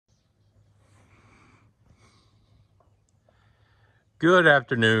Good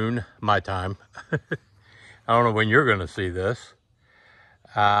afternoon, my time. I don't know when you're going to see this.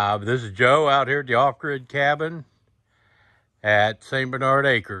 This is Joe out here at the off-grid cabin at St. Bernard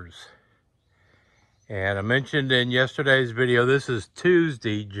Acres. And I mentioned in yesterday's video, this is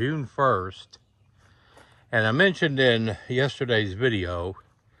Tuesday, June 1st. And I mentioned in yesterday's video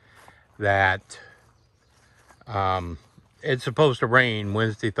that it's supposed to rain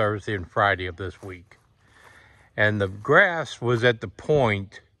Wednesday, Thursday, and Friday of this week. And the grass was at the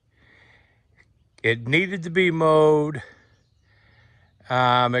point it needed to be mowed.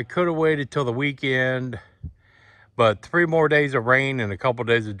 It could have waited till the weekend, but 3 more days of rain and a couple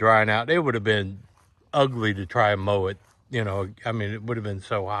days of drying out, it would have been ugly to try and mow it. You know, I mean, it would have been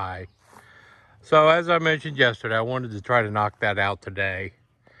so high. So as I mentioned yesterday, I wanted to try to knock that out today.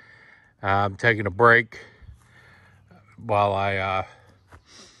 I'm taking a break while I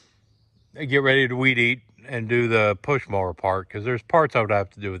get ready to weed eat and do the push mower part, because there's parts I would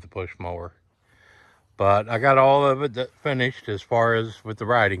have to do with the push mower. But I got all of it finished as far as with the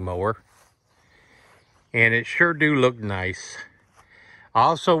riding mower. And it sure do look nice. I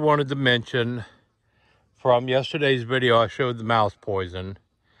also wanted to mention from yesterday's video, I showed the mouse poison.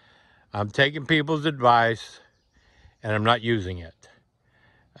 I'm taking people's advice and I'm not using it.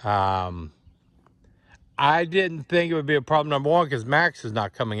 I didn't think it would be a problem, number one, because Max is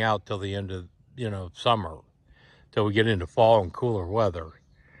not coming out till the end of, summer, till we get into fall and cooler weather.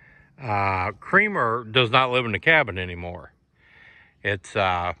 Creamer does not live in the cabin anymore. It's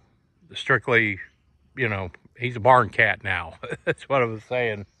strictly, he's a barn cat now. That's what I was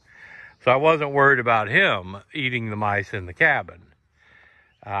saying. So I wasn't worried about him eating the mice in the cabin.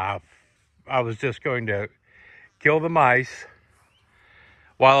 I was just going to kill the mice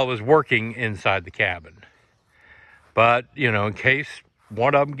while I was working inside the cabin. But, in case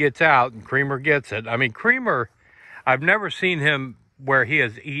one of them gets out and Creamer gets it. I mean, Creamer, I've never seen him where he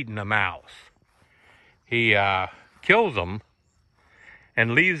has eaten a mouse. He kills them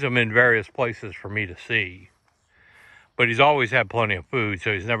and leaves them in various places for me to see. But he's always had plenty of food,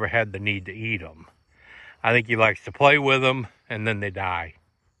 so he's never had the need to eat them. I think he likes to play with them, and then they die.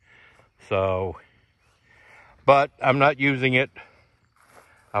 So, but I'm not using it.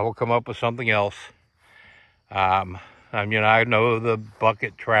 I will come up with something else. I know the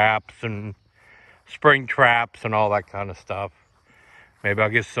bucket traps and spring traps and all that kind of stuff. Maybe I'll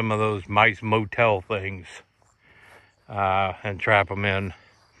get some of those mice motel things and trap them in.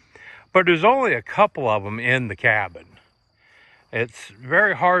 But there's only a couple of them in the cabin. It's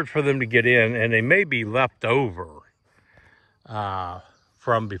very hard for them to get in, and they may be left over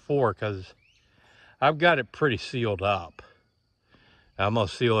from before, because I've got it pretty sealed up. I'm going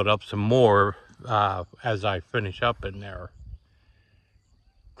to seal it up some more as I finish up in there.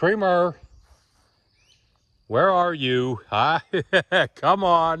 Creamer, where are you? Come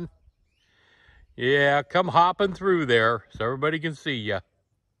on. Yeah, come hopping through there so everybody can see you.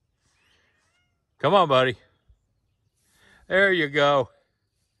 Come on, buddy. There you go.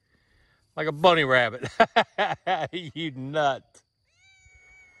 Like a bunny rabbit. You nut.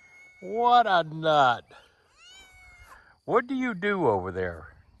 What a nut. What do you do over there?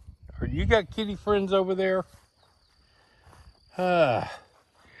 You got kitty friends over there? But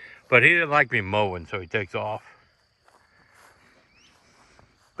he didn't like me mowing, so he takes off.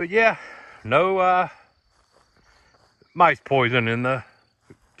 But yeah, no mice poison in the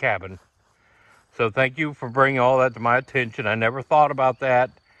cabin. So thank you for bringing all that to my attention. I never thought about that.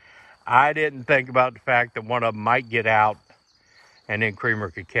 I didn't think about the fact that one of them might get out and then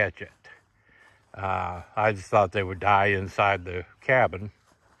Creamer could catch it. I just thought they would die inside the cabin.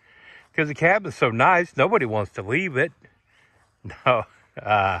 Because the cabin's so nice, nobody wants to leave it. No.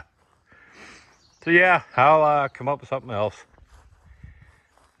 So yeah, I'll come up with something else.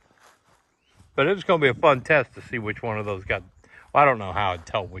 But it was going to be a fun test to see which one of those got... Well, I don't know how I'd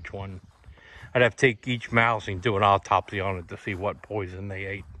tell which one. I'd have to take each mouse and do an autopsy on it to see what poison they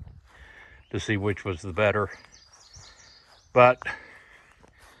ate, to see which was the better. But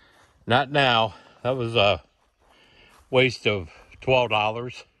not now. That was a waste of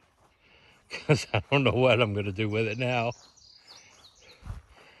 $12, because I don't know what I'm going to do with it now.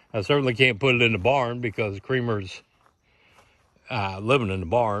 I certainly can't put it in the barn because Creamer's living in the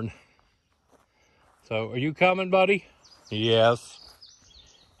barn. So, are you coming, buddy? Yes.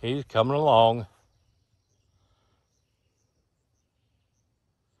 He's coming along.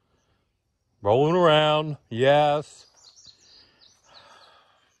 Rolling around. Yes.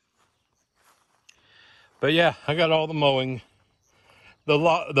 But yeah, I got all the mowing.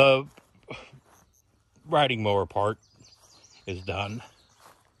 The riding mower part is done.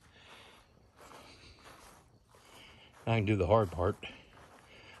 I can do the hard part.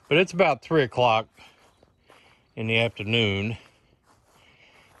 But it's about 3 o'clock in the afternoon,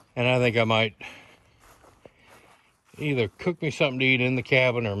 and I think I might either cook me something to eat in the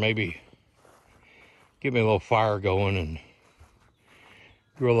cabin or maybe get me a little fire going and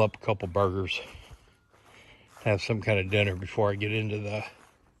grill up a couple burgers, have some kind of dinner before I get into the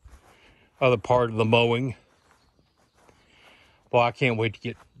other part of the mowing. Well, I can't wait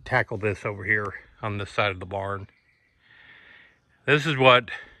to tackle this over here on this side of the barn. This is what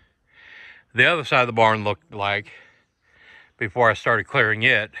the other side of the barn looked like before I started clearing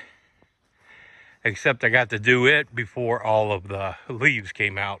it, except I got to do it before all of the leaves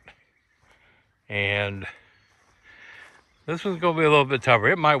came out. And this one's going to be a little bit tougher.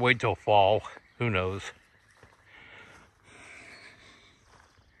 It might wait till fall. Who knows?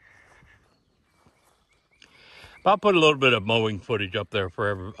 I'll put a little bit of mowing footage up there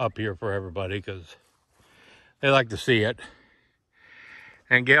up here for everybody because they like to see it.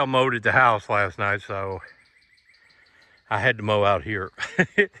 And Gail mowed at the house last night, so I had to mow out here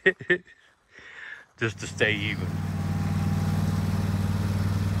just to stay even.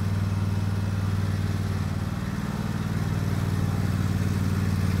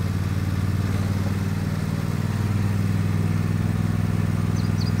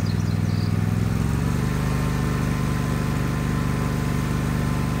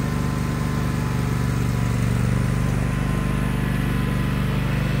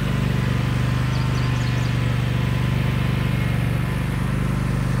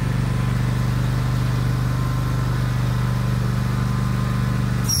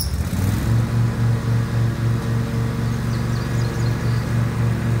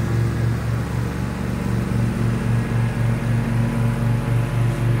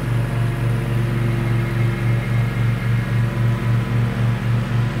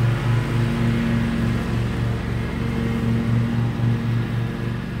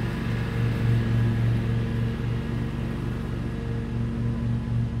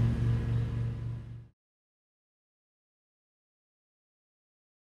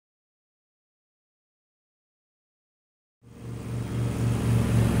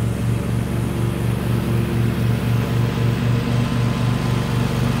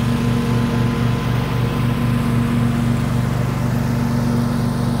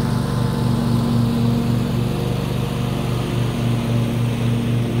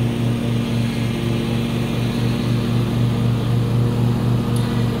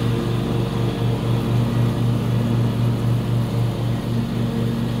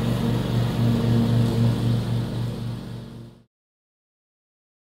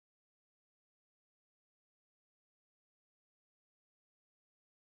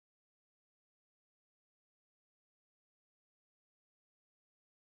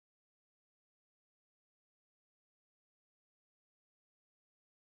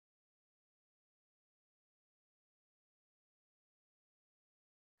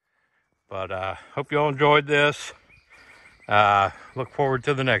 But hope you all enjoyed this. Look forward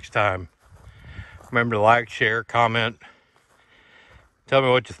to the next time. Remember to like, share, comment. Tell me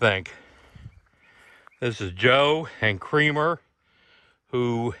what you think. This is Joe and Creamer,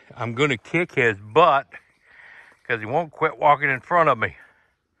 who I'm going to kick his butt because he won't quit walking in front of me.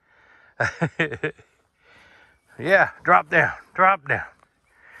 Yeah, drop down, drop down.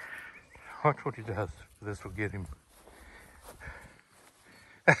 Watch what he does. This will get him.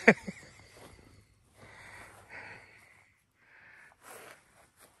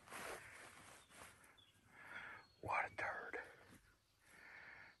 What a turd.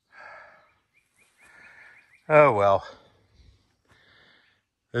 Oh well.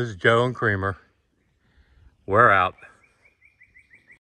 This is Joe and Creamer. We're out.